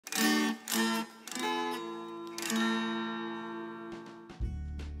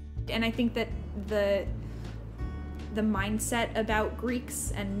and I think that the mindset about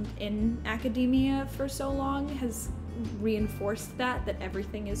Greeks and in academia for so long has reinforced that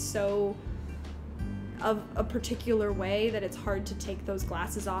everything is so of a particular way that it's hard to take those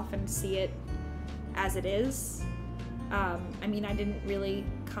glasses off and see it as it is. I mean, I didn't really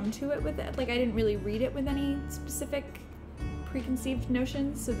come to it with it, like I didn't really read it with any specific preconceived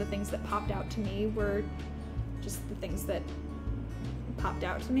notions, so the things that popped out to me were just the things that popped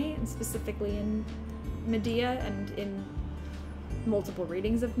out to me, and specifically in Medea and in multiple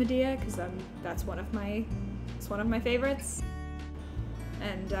readings of Medea, because that's one of my favorites.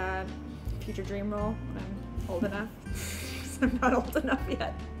 And Future Dream Role when I'm old enough. I'm not old enough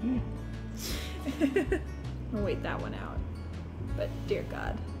yet. I'll wait that one out. But dear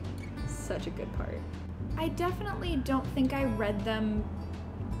God, such a good part. I definitely don't think I read them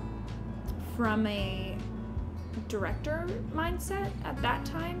from a director mindset at that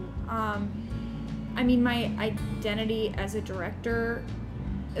time. I mean, my identity as a director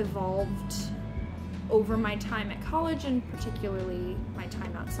evolved over my time at college, and particularly my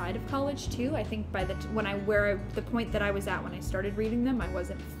time outside of college too. I think by the point that I was at when I started reading them, I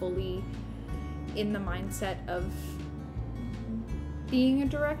wasn't fully in the mindset of being a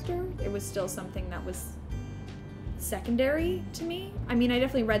director. It was still something that was secondary to me. I mean, I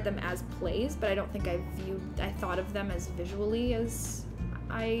definitely read them as plays, but I don't think I thought of them as visually as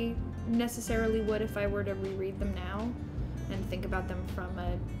I necessarily would if I were to reread them now and think about them from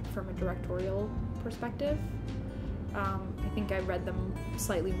a directorial perspective. I think I read them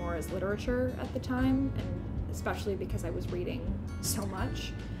slightly more as literature at the time, and especially because I was reading so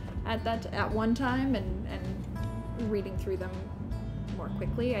much at one time and reading through them more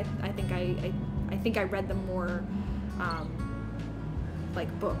quickly. I think I read them more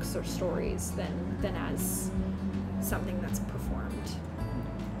like books or stories than as something that's performed,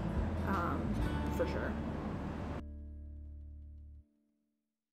 for sure.